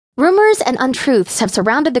Rumors and untruths have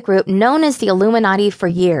surrounded the group known as the Illuminati for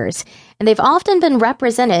years, and they've often been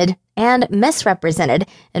represented and misrepresented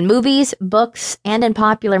in movies, books, and in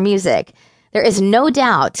popular music. There is no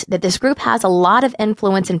doubt that this group has a lot of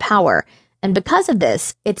influence and power, and because of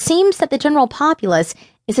this, it seems that the general populace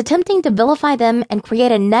is attempting to vilify them and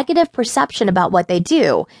create a negative perception about what they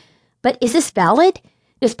do. But is this valid?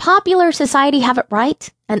 Does popular society have it right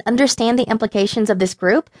and understand the implications of this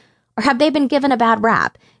group? Or have they been given a bad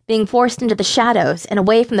rap, being forced into the shadows and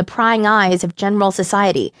away from the prying eyes of general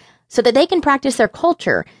society so that they can practice their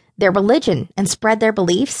culture, their religion, and spread their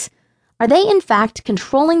beliefs? Are they in fact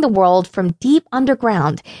controlling the world from deep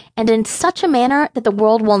underground and in such a manner that the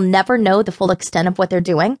world will never know the full extent of what they're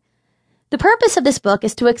doing? The purpose of this book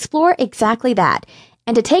is to explore exactly that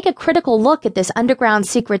and to take a critical look at this underground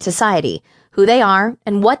secret society, who they are,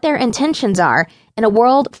 and what their intentions are in a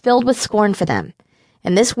world filled with scorn for them.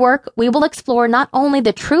 In this work, we will explore not only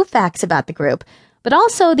the true facts about the group, but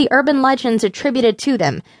also the urban legends attributed to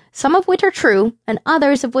them, some of which are true and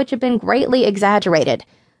others of which have been greatly exaggerated.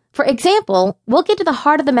 For example, we'll get to the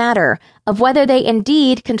heart of the matter of whether they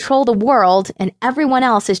indeed control the world and everyone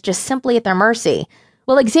else is just simply at their mercy.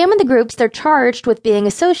 We'll examine the groups they're charged with being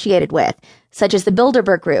associated with, such as the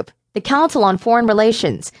Bilderberg Group, the Council on Foreign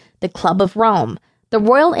Relations, the Club of Rome, the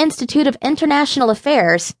Royal Institute of International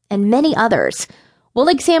Affairs, and many others. We'll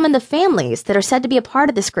examine the families that are said to be a part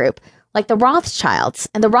of this group, like the Rothschilds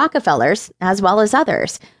and the Rockefellers, as well as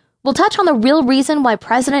others. We'll touch on the real reason why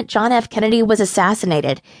President John F. Kennedy was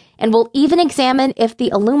assassinated, and we'll even examine if the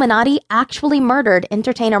Illuminati actually murdered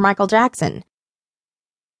entertainer Michael Jackson.